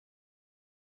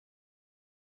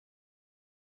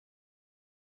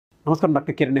నమస్కారం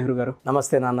డాక్టర్ కిరణ్ నెహ్రూ గారు.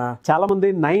 నమస్తే నాన్న. చాలామంది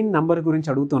 9 నంబర్ గురించి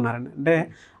అడుగుతున్నారండి. అంటే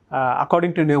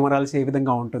అకార్డింగ్ టు న్యూమరాలజీ ఏ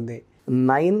విధంగా ఉంటుంది?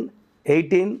 9,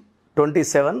 18,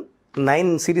 27 9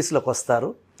 సిరీస్లోకి వస్తారు.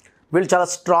 వీళ్ళు చాలా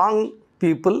స్ట్రాంగ్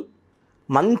పీపుల్,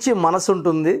 మంచి మనసు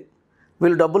ఉంటుంది.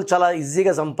 వీళ్ళు డబ్బులు చాలా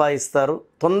ఈజీగా సంపాదిస్తారు,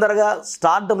 తొందరగా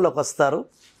స్టార్డమ్లోకి వస్తారు.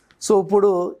 సో ఇప్పుడు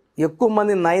ఎక్కువ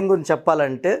మంది 9 గురించి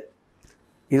చెప్పాలంటే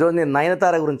ఈరోజు నేను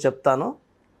నయనతార గురించి చెప్తాను.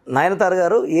 నయనతార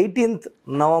గారు 18th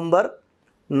నవంబర్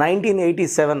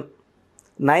 1987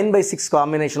 9/6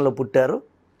 కాంబినేషన్లో పుట్టారు.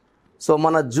 సో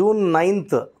మన జూన్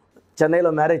 9th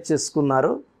చెన్నైలో మ్యారేజ్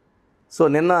చేసుకున్నారు. సో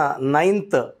నిన్న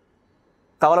 9th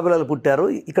కవల పిల్లలు పుట్టారు.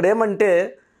 ఇక్కడ ఏమంటే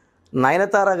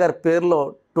నయనతార గారి పేరులో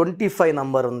 25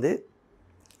 నంబర్ ఉంది.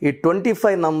 ఈ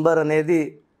 25 నంబర్ అనేది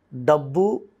డబ్బు,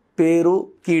 పేరు,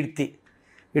 కీర్తి.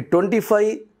 ఈ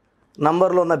 25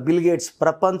 నంబర్లో ఉన్న బిల్ గేట్స్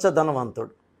ప్రపంచ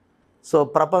ధనవంతుడు. సో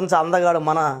ప్రపంచ అందగాడు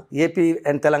మన ఏపీ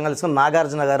అండ్ తెలంగాణ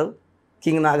నాగార్జున గారు,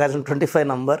 కింగ్ నాగార్జున 25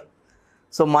 నంబర్.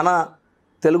 సో మన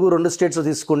తెలుగు 2 స్టేట్స్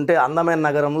తీసుకుంటే అందమైన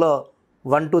నగరంలో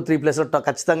 1, 2, 3 ప్లేస్లో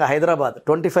ఖచ్చితంగా హైదరాబాద్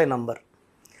 25 నంబర్.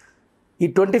 ఈ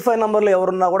 25 నంబర్లో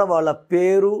ఎవరున్నా కూడా వాళ్ళ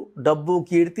పేరు, డబ్బు,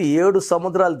 కీర్తి 7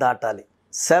 సముద్రాలు దాటాలి.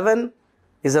 7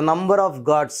 is a number of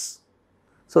God's.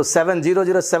 So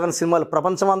 7007 సినిమాలు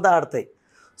ప్రపంచమంతా ఆడతాయి.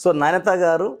 సో నయనతార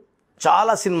గారు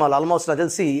చాలా సినిమాలు ఆల్మోస్ట్ నాకు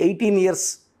తెలిసి 18 ఇయర్స్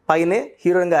పైనే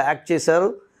హీరోయిన్గా యాక్ట్ చేశారు.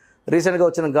 రీసెంట్గా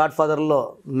వచ్చిన గాడ్ ఫాదర్లో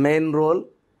మెయిన్ రోల్.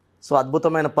 సో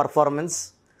అద్భుతమైన పర్ఫార్మెన్స్.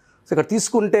 సో ఇక్కడ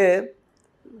తీసుకుంటే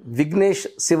విఘ్నేష్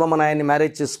శివమన్ ఆయన్ని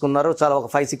మ్యారేజ్ చేసుకున్నారు. చాలా ఒక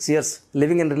 5-6 ఇయర్స్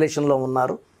లివింగ్ ఇన్ రిలేషన్లో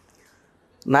ఉన్నారు.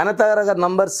 నయనతార గారి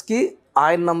నంబర్స్కి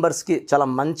ఆయన నంబర్స్కి చాలా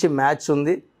మంచి మ్యాచ్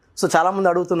ఉంది. సో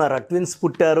చాలామంది అడుగుతున్నారు ట్విన్స్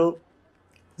పుట్టారు.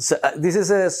 దిస్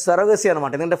ఈస్ ఏ సరోగసీ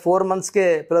అనమాట. ఎందుకంటే 4 monthsకే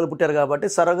పిల్లలు పుట్టారు కాబట్టి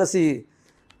సరోగసీ,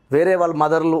 వేరే వాళ్ళ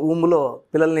మదర్లు ఊములో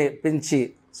పిల్లల్ని పెంచి,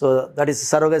 సో దట్ ఈస్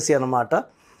సరోగసీ అనమాట.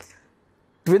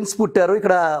 ట్విన్స్ పుట్టారు.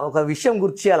 ఇక్కడ ఒక విషయం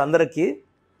గుర్తు చేయాలి అందరికీ.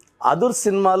 అదుర్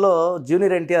సినిమాలో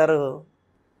జూనియర్ ఎన్టీఆర్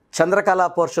చంద్రకళ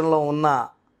పోర్షన్లో ఉన్న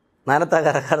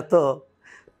నయనతార గారితో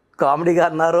కామెడీగా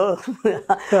అన్నారు.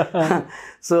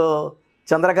 సో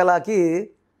చంద్రకళకి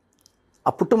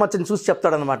ఆ పుట్టుమచ్చని చూసి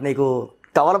చెప్తాడనమాట, నీకు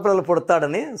కవల పిల్లలు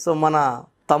పుడతాడని. సో మన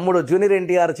తమ్ముడు జూనియర్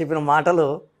ఎన్టీఆర్ చెప్పిన మాటలు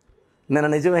నేను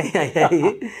నిజమే అయ్యాయి.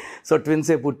 సో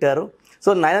ట్విన్సే పుట్టారు. సో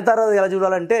నయనతార ఎలా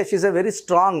చూడాలంటే షీఈస్ ఎ వెరీ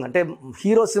స్ట్రాంగ్. అంటే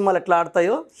హీరో సినిమాలు ఎట్లా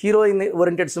ఆడతాయో హీరోయిన్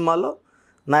ఓరియంటెడ్ సినిమాల్లో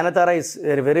Nayanthara is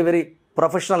very very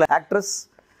professional actress.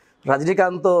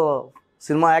 రజనీకాంత్తో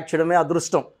cinema act చేయడమే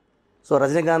అదృష్టం. సో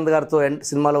రజనీకాంత్ గారితో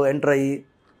సినిమాలో ఎంటర్ అయ్యి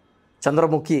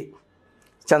చంద్రముఖి,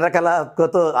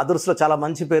 చంద్రకళతో అదృష్టంలో చాలా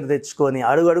మంచి పేరు తెచ్చుకొని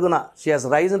అడుగున she has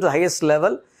rise to highest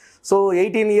level. So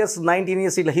 18 years 19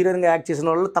 years ఇట్లా హీరోయిన్గా యాక్ట్ చేసిన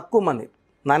వాళ్ళు తక్కువ మంది.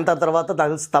 నయనతార తర్వాత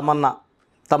నాకు తెలిసి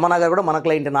తమన్నా గారు కూడా మన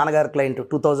క్లయింట్, నాన్నగారు క్లయింట్.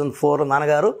 2004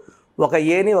 నాన్నగారు ఒక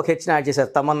ఏని ఒక హెచ్ని యాడ్ చేశారు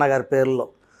తమన్నా గారి పేరులో.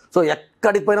 సో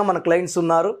ఎక్కడికి పోయినా మన క్లయింట్స్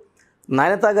ఉన్నారు.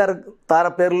 నయనతార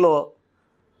గారి పేరులో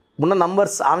ఉన్న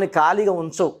నంబర్స్ ఆమెని ఖాళీగా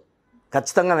ఉంచవు.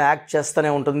 ఖచ్చితంగా యాక్ట్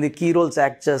చేస్తూనే ఉంటుంది, కీ రోల్స్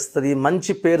యాక్ట్ చేస్తుంది,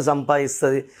 మంచి పేరు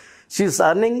సంపాదిస్తుంది. She is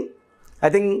earning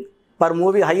I think per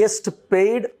movie highest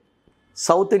paid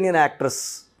south Indian actress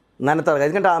Nayanthara గారు.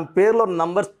 ఎందుకంటే ఆమె పేరులో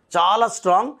నంబర్స్ చాలా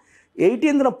స్ట్రాంగ్.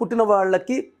 18th పుట్టిన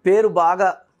వాళ్ళకి పేరు బాగా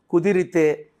కుదిరితే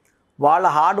వాళ్ళ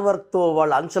హార్డ్ వర్క్తో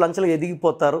వాళ్ళు అంచెలంచెలుగా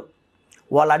ఎదిగిపోతారు.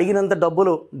 వాళ్ళు అడిగినంత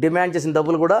డబ్బులు, డిమాండ్ చేసిన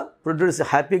డబ్బులు కూడా ప్రొడ్యూసర్స్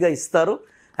హ్యాపీగా ఇస్తారు.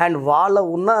 అండ్ వాళ్ళ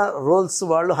ఉన్న రోల్స్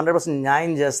వాళ్ళు 100%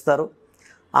 న్యాయం చేస్తారు.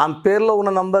 ఆమె పేరులో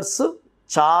ఉన్న నంబర్స్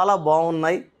చాలా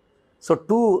బాగున్నాయి. సో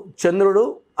 2 చంద్రుడు,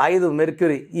 5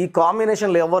 మెర్క్యూరీ, ఈ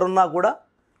కాంబినేషన్లో ఎవరున్నా కూడా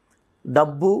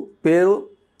డబ్బు, పేరు,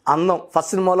 అందం.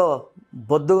 ఫస్ట్ సినిమాలో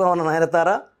బొద్దుగా ఉన్న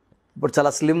నయనతార ఇప్పుడు చాలా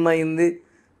స్లిమ్ అయింది,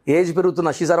 ఏజ్ పెరుగుతున్న,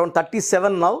 షీస్ అరౌండ్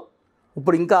 37 నౌ.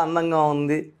 ఇప్పుడు ఇంకా అందంగా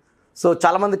ఉంది. సో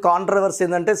చాలామంది కాంట్రవర్సీ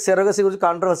ఏంటంటే సెరోగసీ గురించి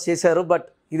కాంట్రవర్సీ చేశారు, బట్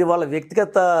ఇది వాళ్ళ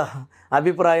వ్యక్తిగత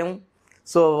అభిప్రాయం.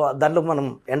 సో దాంట్లో మనం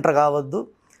ఎంటర్ కావద్దు.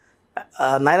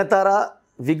 నయనతార,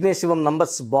 విఘ్నేష్ శివం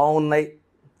నంబర్స్ బాగున్నాయి.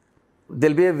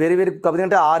 దిల్ బి వెరీ వెరీ, కాకపోతే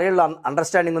అంటే 6 ఏళ్ళ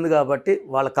అండర్స్టాండింగ్ ఉంది కాబట్టి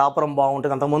వాళ్ళ కాపురం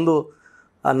బాగుంటుంది. అంతకుముందు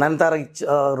నయనతార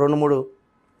 2-3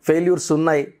 ఫెయిల్యూర్స్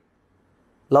ఉన్నాయి,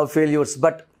 love failures,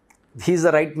 but he's the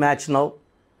right match now.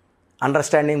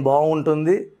 Understanding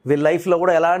బాగుంటుంది. వీళ్ళ లైఫ్లో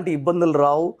కూడా ఎలాంటి ఇబ్బందులు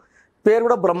రావు. పేరు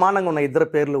కూడా బ్రహ్మాండంగా ఉన్నాయి, ఇద్దరు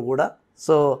పేర్లు కూడా.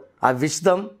 So I wish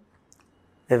them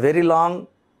a very long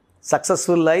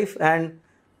successful life. And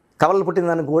కవలలు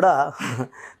పుట్టిందని కూడా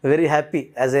very happy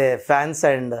as a fans.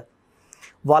 And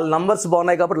వాళ్ళ నంబర్స్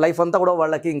బాగున్నాయి కాబట్టి లైఫ్ అంతా కూడా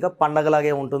వాళ్ళకి ఇంకా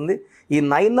పండగలాగే ఉంటుంది. ఈ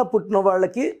 9th పుట్టిన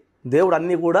వాళ్ళకి దేవుడు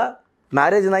అన్నీ కూడా,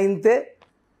 మ్యారేజ్ 9th,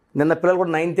 నిన్న పిల్లలు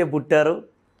కూడా 9th పుట్టారు.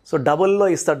 సో డబుల్లో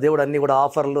ఇస్తాడు దేవుడు అన్నీ కూడా,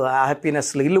 ఆఫర్లు,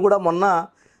 హ్యాపీనెస్లు. ఇల్లు కూడా మొన్న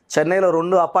చెన్నైలో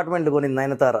 2 అపార్ట్మెంట్లు కొనింది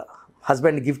నయనతార,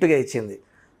 హస్బెండ్ గిఫ్ట్గా ఇచ్చింది.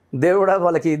 దేవుడు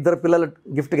వాళ్ళకి 2 పిల్లలు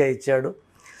గిఫ్ట్గా ఇచ్చాడు.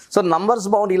 సో నంబర్స్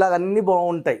బాగుంటాయి, ఇలాగ అన్నీ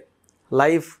బాగుంటాయి.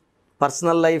 Life,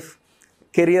 personal life,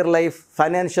 career life,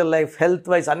 financial life, health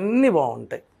wise అన్నీ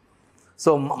బాగుంటాయి.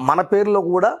 సో మన పేరులో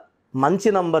కూడా మంచి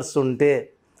నంబర్స్ ఉంటే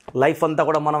లైఫ్ అంతా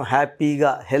కూడా మనం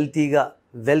హ్యాపీగా, హెల్తీగా,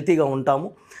 వెల్తీగా ఉంటాము.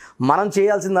 మనం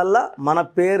చేయాల్సిందల్లా మన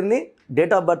పేరుని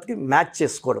డేట్ ఆఫ్ బర్త్కి మ్యాచ్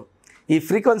చేసుకోవడం. ఈ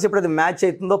ఫ్రీక్వెన్సీ ఎప్పుడైతే మ్యాచ్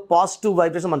అవుతుందో పాజిటివ్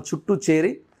వైబ్రేషన్ మన చుట్టూ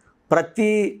చేరి ప్రతి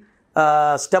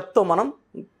స్టెప్తో మనం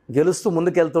గెలుస్తూ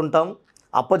ముందుకెళ్తుంటాం.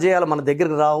 అపజయాలు మన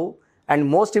దగ్గరికి రావు. అండ్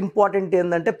మోస్ట్ ఇంపార్టెంట్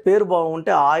ఏంటంటే పేరు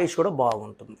బాగుంటే ఆయుష్ కూడా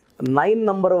బాగుంటుంది. 9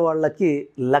 నంబర్ వాళ్ళకి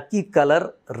లక్కీ కలర్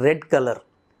రెడ్ కలర్.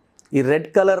 ఈ రెడ్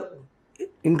కలర్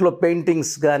ఇంట్లో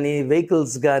పెయింటింగ్స్ కానీ,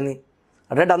 వెహికల్స్ కానీ,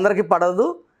 రెడ్ అందరికీ పడదు.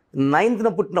 9th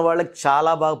పుట్టిన వాళ్ళకి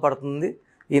చాలా బాగా పడుతుంది.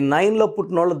 ఈ 9లో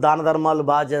పుట్టిన వాళ్ళు దాన ధర్మాలు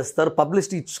బాగా చేస్తారు,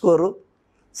 పబ్లిసిటీ ఇచ్చుకోరు,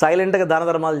 సైలెంట్గా దాన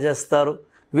ధర్మాలు చేస్తారు.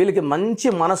 వీళ్ళకి మంచి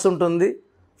మనసు ఉంటుంది,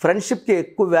 ఫ్రెండ్షిప్కి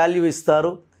ఎక్కువ వాల్యూ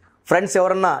ఇస్తారు. ఫ్రెండ్స్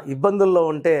ఎవరన్నా ఇబ్బందుల్లో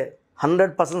ఉంటే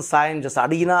 100% సాయం చేస్తారు,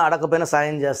 అడిగినా అడగకపోయినా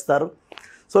సాయం చేస్తారు.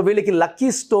 సో వీళ్ళకి లక్కీ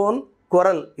స్టోన్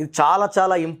కొరల్, ఇది చాలా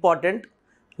చాలా ఇంపార్టెంట్.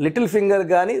 లిటిల్ ఫింగర్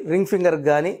కానీ, రింగ్ ఫింగర్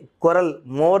కానీ కొరల్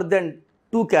మోర్ దెన్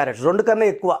 2 క్యారెట్స్, 2 కన్నా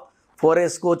ఎక్కువ, 4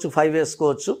 వేసుకోవచ్చు, 5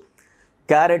 వేసుకోవచ్చు.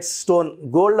 Carrots stone,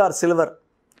 gold or silver,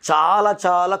 చాలా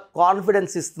చాలా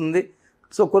కాన్ఫిడెన్స్ ఇస్తుంది.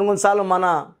 సో కొన్నిసార్లు మన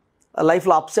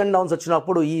లైఫ్లో అప్స్ అండ్ డౌన్స్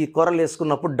వచ్చినప్పుడు ఈ కొరల్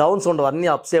వేసుకున్నప్పుడు డౌన్స్ ఉండవు, అన్నీ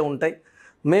అప్సే ఉంటాయి.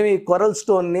 మేము ఈ కొరల్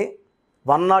స్టోన్ని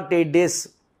 108 days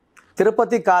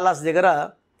తిరుపతి కాలాస్ దగ్గర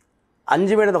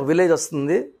అంజిమేడ ఒక విలేజ్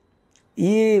వస్తుంది.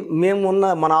 మేము ఉన్న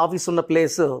మన ఆఫీస్ ఉన్న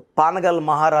ప్లేస్ పానగల్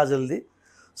మహారాజులది.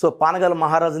 సో పానగల్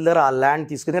మహారాజుల దగ్గర ఆ ల్యాండ్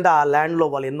తీసుకుని, అంటే ఆ ల్యాండ్లో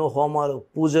వాళ్ళు ఎన్నో హోమాలు,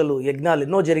 పూజలు, యజ్ఞాలు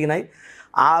ఎన్నో జరిగినాయి.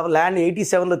 ఆ ల్యాండ్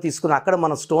 87లో తీసుకుని అక్కడ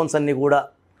మన స్టోన్స్ అన్నీ కూడా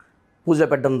పూజ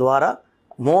పెట్టడం ద్వారా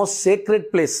మోస్ట్ సేక్రెడ్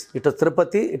ప్లేస్. ఇటు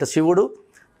తిరుపతి, ఇటు శివుడు,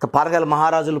 పానగల్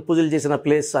మహారాజులు పూజలు చేసిన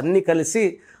ప్లేస్ అన్నీ కలిసి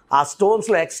ఆ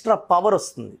స్టోన్స్లో ఎక్స్ట్రా పవర్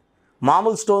వస్తుంది.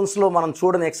 మామూలు స్టోన్స్లో మనం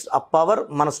చూడని ఆ పవర్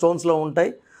మన స్టోన్స్లో ఉంటాయి.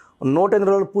 108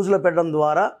 రోజులు పూజలో పెట్టడం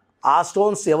ద్వారా ఆ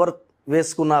స్టోన్స్ ఎవరు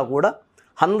వేసుకున్నా కూడా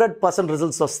 100%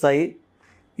 రిజల్ట్స్ వస్తాయి.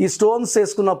 ఈ స్టోన్స్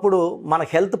వేసుకున్నప్పుడు మన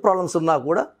హెల్త్ ప్రాబ్లమ్స్ ఉన్నా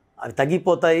కూడా అవి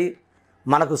తగ్గిపోతాయి.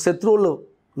 మనకు శత్రువులు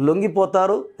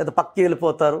లొంగిపోతారు లేదా పక్కకి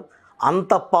వెళ్ళిపోతారు,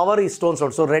 అంత పవర్ ఈ స్టోన్స్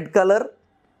ఉంటుంది. So red colour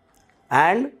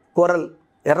and coral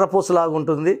ఎర్రపూసలాగా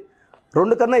ఉంటుంది.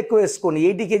 2 కన్నా ఎక్కువ వేసుకోండి.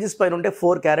 80 kgs పైన ఉంటే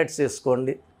 4 క్యారెట్స్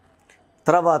వేసుకోండి.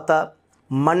 తర్వాత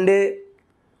మండే,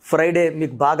 ఫ్రైడే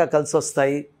మీకు బాగా కలిసి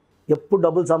వస్తాయి. ఎప్పుడు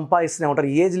డబ్బులు సంపాదిస్తూనే ఉంటారు.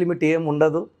 ఏజ్ లిమిట్ ఏం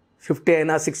ఉండదు. 50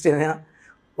 అయినా 60 అయినా,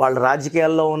 వాళ్ళ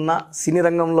రాజకీయాల్లో ఉన్నా, సినీ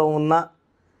రంగంలో ఉన్నా,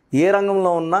 ఏ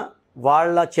రంగంలో ఉన్నా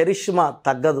వాళ్ళ చరిష్మా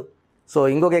తగ్గదు. సో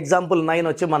ఇంకొక ఎగ్జాంపుల్ 9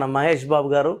 వచ్చి మన మహేష్ బాబు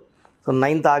గారు. So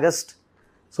 9th August.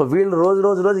 సో వీళ్ళు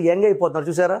రోజు యంగ్ అయిపోతున్నారు,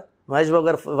 చూసారా? మహేష్ బాబు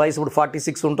గారు వయసు ఇప్పుడు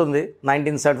 46 ఉంటుంది.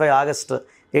 1975 ఆగస్ట్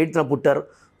 8th పుట్టారు.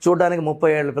 చూడడానికి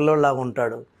 30 ఏళ్ళ పిల్లోళ్ళలాగా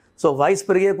ఉంటాడు. సో వయసు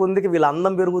పెరిగే కొద్దికి వీళ్ళ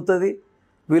అందం పెరుగుతుంది,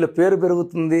 వీళ్ళ పేరు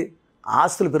పెరుగుతుంది,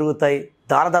 ఆస్తులు పెరుగుతాయి,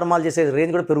 దాన ధర్మాలు చేసే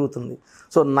రేంజ్ కూడా పెరుగుతుంది.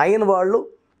 సో 9 వాళ్ళు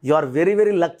you are very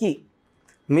very lucky.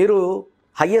 మీరు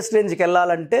హయ్యెస్ట్ రేంజ్కి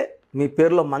వెళ్ళాలంటే మీ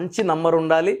పేరులో మంచి నంబర్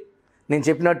ఉండాలి. నేను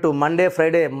చెప్పినట్టు మండే,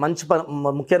 ఫ్రైడే మంచి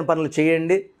ముఖ్యమైన పనులు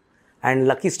చేయండి అండ్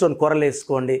లక్కీ స్టోన్ కొరలు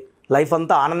వేసుకోండి. లైఫ్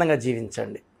అంతా ఆనందంగా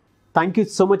జీవించండి. Thank you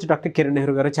so much doctor Kiran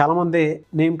Nehru గారు. చాలామంది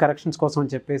నేమ్ కరెక్షన్స్ కోసం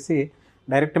అని చెప్పేసి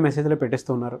డైరెక్ట్ మెసేజ్లో పెట్టేస్తూ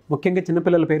ఉన్నారు. ముఖ్యంగా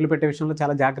చిన్నపిల్లల పేర్లు పెట్టే విషయంలో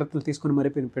చాలా జాగ్రత్తలు తీసుకుని మరీ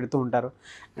పెడుతూ ఉంటారు.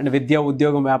 అండ్ విద్య,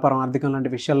 ఉద్యోగం, వ్యాపారం, ఆర్థికం లాంటి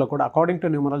విషయాల్లో కూడా అకార్డింగ్ టు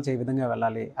న్యూమరాలజీ ఏ విధంగా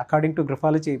వెళ్ళాలి, అకార్డింగ్ టు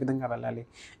గ్రఫాలజీ ఏ విధంగా వెళ్ళాలి,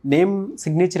 నేమ్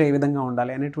సిగ్నేచర్ ఏ విధంగా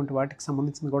ఉండాలి అనేటువంటి వాటికి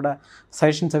సంబంధించిన కూడా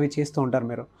సజెషన్స్ అవి చేస్తూ ఉంటారు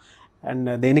మీరు. అండ్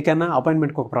దేనికైనా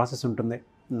అపాయింట్మెంట్కి ఒక ప్రాసెస్ ఉంటుంది.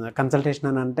 కన్సల్టేషన్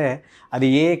అని అంటే అది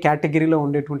ఏ కేటగిరీలో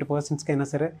ఉండేటువంటి పర్సన్స్కైనా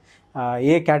సరే,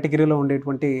 ఏ కేటగిరీలో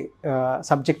ఉండేటువంటి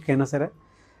సబ్జెక్ట్కైనా సరే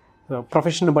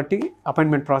ప్రొఫెషన్ బట్టి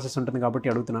అపాయింట్మెంట్ ప్రాసెస్ ఉంటుంది కాబట్టి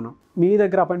అడుగుతున్నాను. మీ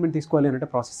దగ్గర అపాయింట్మెంట్ తీసుకోవాలి అంటే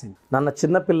ప్రాసెస్ ఏంటి? నన్న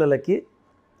చిన్నపిల్లలకి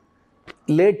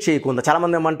లేట్ చేయకుండా,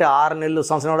 చాలామంది ఏమంటే 6 నెలలు,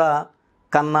 సంవత్సరం కూడా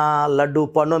కన్నా, లడ్డు,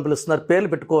 పండు అని పిలుస్తున్నారు, పేర్లు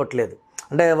పెట్టుకోవట్లేదు.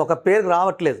 అంటే ఒక పేరు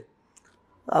రావట్లేదు.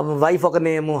 వైఫ్ ఒక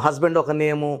నేము, హస్బెండ్ ఒక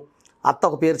నేము, అత్త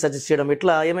ఒక పేరు సజెస్ట్ చేయడం,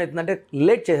 ఇట్లా ఏమవుతుందంటే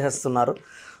లేట్ చేసేస్తున్నారు.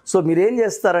 సో మీరేం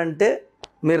చేస్తారంటే,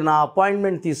 మీరు నా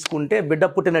అపాయింట్మెంట్ తీసుకుంటే బిడ్డ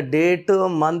పుట్టిన date,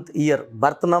 month, year,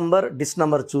 birth number, డిస్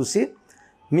నంబర్ చూసి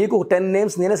మీకు 10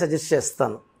 నేమ్స్ నేనే సజెస్ట్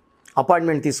చేస్తాను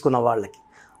అపాయింట్మెంట్ తీసుకున్న వాళ్ళకి.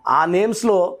 ఆ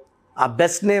నేమ్స్లో ఆ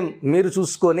బెస్ట్ నేమ్ మీరు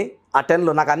చూసుకొని, ఆ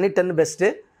 10లో నాకు అన్ని 10 బెస్టే,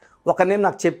 ఒక నేమ్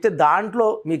నాకు చెప్తే దాంట్లో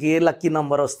మీకు ఏ లక్కీ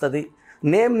నెంబర్ వస్తుంది.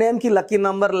 నేమ్కి లక్కీ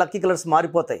నెంబర్, లక్కీ కలర్స్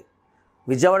మారిపోతాయి.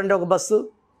 విజయవాడ అంటే ఒక బస్సు,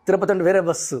 తిరుపతి అంటే వేరే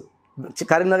బస్సు,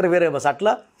 కరీంనగర్ వేరే బస్సు,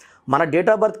 అట్లా మన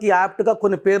డేట్ ఆఫ్ బర్త్కి యాప్ట్గా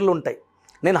కొన్ని పేర్లు ఉంటాయి.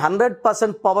 నేను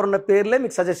 100% పవర్ ఉన్న పేర్లే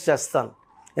మీకు సజెస్ట్ చేస్తాను.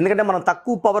 ఎందుకంటే మనం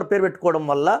తక్కువ పవర్ పేరు పెట్టుకోవడం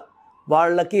వల్ల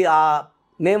వాళ్ళకి ఆ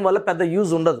నేమ్ వల్ల పెద్ద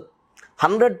యూజ్ ఉండదు.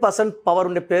 100% పవర్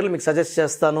ఉండే పేర్లు మీకు సజెస్ట్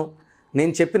చేస్తాను.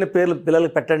 నేను చెప్పిన పేర్లు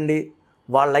పిల్లలకి పెట్టండి,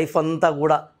 వాళ్ళ లైఫ్ అంతా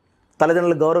కూడా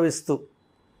తల్లిదండ్రులు గౌరవిస్తూ,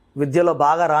 విద్యలో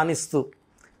బాగా రాణిస్తూ,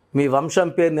 మీ వంశం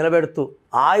పేరు నిలబెడుతూ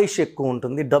ఆయుష్ ఎక్కువ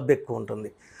ఉంటుంది, డబ్బు ఎక్కువ ఉంటుంది.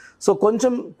 సో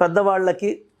కొంచెం పెద్దవాళ్ళకి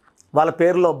వాళ్ళ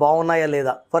పేరులో బాగున్నాయా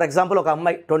లేదా, ఫర్ ఎగ్జాంపుల్ ఒక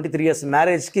అమ్మాయి 23 years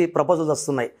మ్యారేజ్కి ప్రపోజల్స్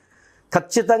వస్తున్నాయి.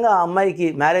 ఖచ్చితంగా ఆ అమ్మాయికి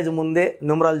మ్యారేజ్ ముందే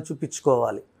న్యూమరాలజీ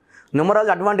చూపించుకోవాలి.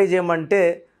 న్యూమరాలజీ అడ్వాంటేజ్ ఏమంటే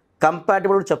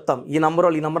కంపాటిబుల్ చెప్తాం, ఈ నెంబర్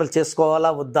వాళ్ళు ఈ నెంబర్లు చేసుకోవాలా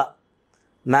వద్దా,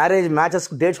 మ్యాచెస్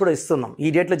డేట్స్ కూడా ఇస్తున్నాం, ఈ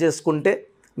డేట్లో చేసుకుంటే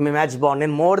మీ మ్యాచ్ బాగుంది.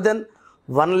 నేను మోర్ దెన్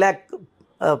 1 lakh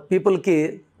పీపుల్కి,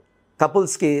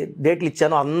 కపుల్స్కి డేట్లు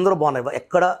ఇచ్చాను, అందరూ బాగున్నాయి,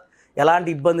 ఎక్కడ ఎలాంటి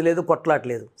ఇబ్బంది లేదు,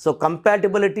 కొట్లాట్లేదు. So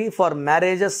compatibility for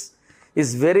marriages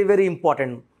is very very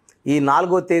important. ఈ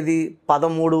 4వ తేదీ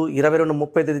 13, 22,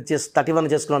 30 తేదీ 31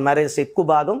 చేసుకున్న మ్యారేజెస్ ఎక్కువ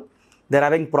భాగం they are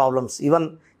having problems. Even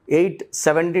 8,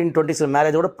 17, 26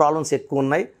 marriage కూడా ప్రాబ్లమ్స్ ఎక్కువ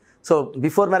ఉన్నాయి. సో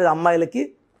బిఫోర్ మ్యారేజ్ అమ్మాయిలకి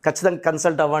ఖచ్చితంగా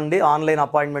కన్సల్ట్ అవ్వండి, ఆన్లైన్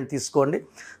అపాయింట్మెంట్ తీసుకోండి.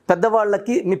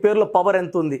 పెద్దవాళ్ళకి మీ పేరులో పవర్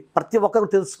ఎంత ఉంది ప్రతి ఒక్కరు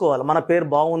తెలుసుకోవాలి. మన పేరు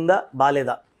బాగుందా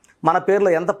బాగాలేదా, మన పేరులో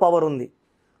ఎంత పవర్ ఉంది.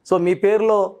 సో మీ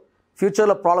పేరులో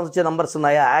ఫ్యూచర్లో ప్రాబ్లమ్స్ వచ్చే నెంబర్స్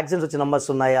ఉన్నాయా, యాక్సిడెంట్స్ వచ్చే నెంబర్స్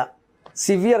ఉన్నాయా,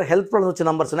 సివియర్ హెల్త్ ప్రాబ్లమ్స్ వచ్చే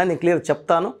నెంబర్స్ ఉన్నాయా, నేను క్లియర్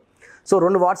చెప్తాను. సో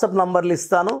 2 వాట్సాప్ నంబర్లు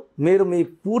ఇస్తాను. మీరు మీ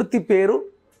పూర్తి పేరు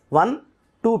 1,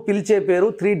 2 పిలిచే పేరు,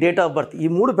 3 డేట్ ఆఫ్ బర్త్, ఈ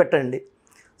 3 పెట్టండి.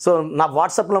 సో నా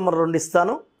వాట్సాప్ నెంబర్ 2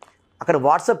 ఇస్తాను. అక్కడ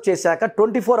వాట్సాప్ చేశాక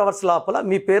 24 hours లోపల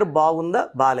మీ పేరు బాగుందా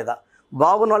బాగాలేదా,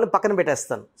 బాగున్న వాళ్ళని పక్కన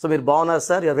పెట్టేస్తాను. సో మీరు బాగున్నారు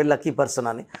sir, you're very lucky person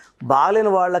అని.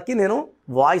 బాగాలేని వాళ్ళకి నేను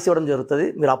వాయిస్ ఇవ్వడం జరుగుతుంది.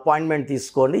 మీరు అపాయింట్మెంట్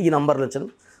తీసుకోండి ఈ నెంబర్ నుంచి.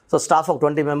 సో స్టాఫ్ ఒక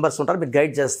 20 members ఉంటారు, మీకు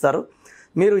గైడ్ చేస్తారు.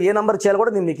 మీరు ఏ నెంబర్ చేయాలో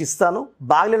కూడా నేను మీకు ఇస్తాను.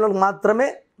 బాగలేని వాళ్ళకి మాత్రమే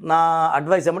నా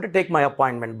అడ్వైస్ ఏమంటే టేక్ మై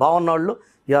అపాయింట్మెంట్, బాగున్న వాళ్ళు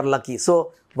you're lucky. So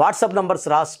WhatsApp numbers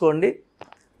రాసుకోండి.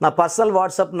 నా personal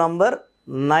WhatsApp number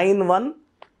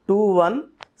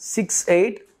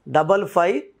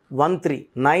 9121685513,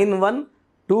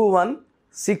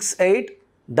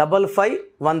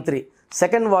 9121685513.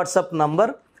 Second WhatsApp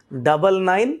number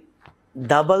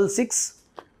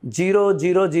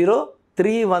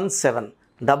 9966000317,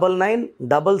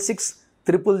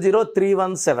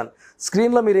 9966000317.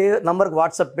 స్క్రీన్లో మీరు ఏ నెంబర్కి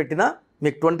వాట్సాప్ పెట్టినా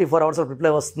మీకు 24 hours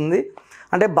రిప్లై వస్తుంది.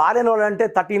 అంటే బాగాలేని వాళ్ళు అంటే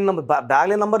 13 నెంబర్,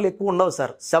 బాగాలేని నెంబర్లు ఎక్కువ ఉండవు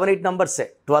సార్, 7-8 నెంబర్సే,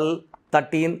 12,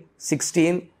 13,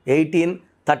 16, 18,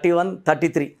 31,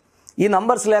 33. ఈ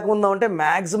నంబర్స్ లేకుండా ఉంటే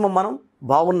మ్యాక్సిమం మనం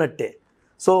బాగున్నట్టే.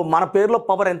 సో మన పేరులో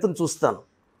పవర్ ఎంత చూస్తాను.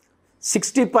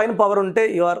 60 పైన పవర్ ఉంటే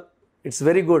ఇట్స్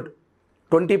వెరీ గుడ్.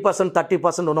 20%,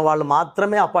 30% ఉన్న వాళ్ళు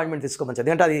మాత్రమే అపాయింట్మెంట్ తీసుకోమని.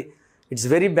 ఎందుకంటే అది ఇట్స్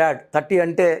వెరీ బ్యాడ్. 30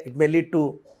 అంటే it may lead to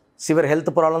severe health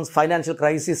problems, financial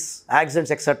crisis,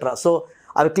 accidents etcetera. So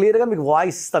అవి క్లియర్గా మీకు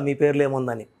వాయిస్ ఇస్తాం మీ పేర్లు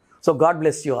ఏముందని. So God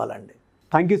bless you all అండి.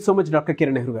 Thank you so much doctor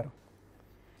Kiran Nehru గారు.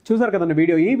 చూసారు కదండి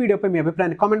వీడియో. ఈ వీడియోపై మీ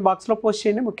అభిప్రాయాన్ని కామెంట్ బాక్స్లో పోస్ట్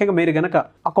చేయండి. ముఖ్యంగా మీరు గనక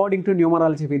అకార్డింగ్ టు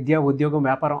న్యూమరాలజీ విద్య, ఉద్యోగం,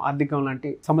 వ్యాపారం, ఆర్థికం లాంటి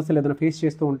సమస్యలు ఏదైనా ఫేస్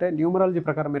చేస్తూ ఉంటే న్యూమరాలజీ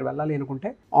ప్రకారం మీరు వెళ్ళాలి అనుకుంటే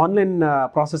ఆన్లైన్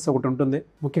ప్రాసెస్ ఒకటి ఉంటుంది.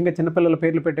 ముఖ్యంగా చిన్నపిల్లల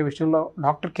పేర్లు పెట్టే విషయంలో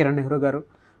డాక్టర్ కిరణ్ నెహ్రూ గారు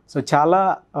సో చాలా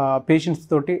పేషెంట్స్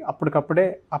తోటి అప్పటికప్పుడే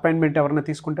అపాయింట్మెంట్ ఎవరైనా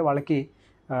తీసుకుంటే వాళ్ళకి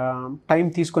టైం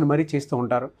తీసుకొని మరీ చేస్తూ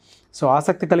ఉంటారు. సో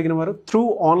ఆసక్తి కలిగిన వారు త్రూ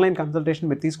ఆన్లైన్ కన్సల్టేషన్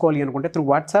మీరు తీసుకోవాలి అనుకుంటే త్రూ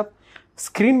వాట్సాప్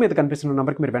స్క్రీన్ మీద కనిపిస్తున్న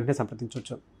నెంబర్కి మీరు వెంటనే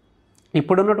సంప్రదించవచ్చు.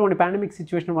 ఇప్పుడున్నటువంటి పాండమిక్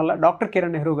సిచ్యువేషన్ వల్ల డాక్టర్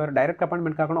కిరణ్ నెహ్రూ గారు డైరెక్ట్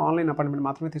అపాయింట్మెంట్ కాకుండా ఆన్లైన్ అపాయింట్మెంట్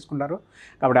మాత్రమే తీసుకుంటారు.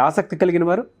 కాబట్టి ఆసక్తి కలిగిన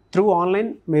వారు త్రూ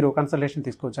ఆన్లైన్ మీరు కన్సల్టేషన్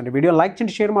తీసుకోవచ్చు అండి. వీడియో లైక్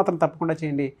చేయండి, షేర్ మాత్రం తప్పకుండా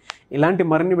చేయండి. ఇలాంటి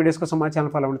మరిన్ని వీడియోస్ కోసం మా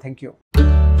ఛానల్ ఫాలో అవ్వండి. Thank you.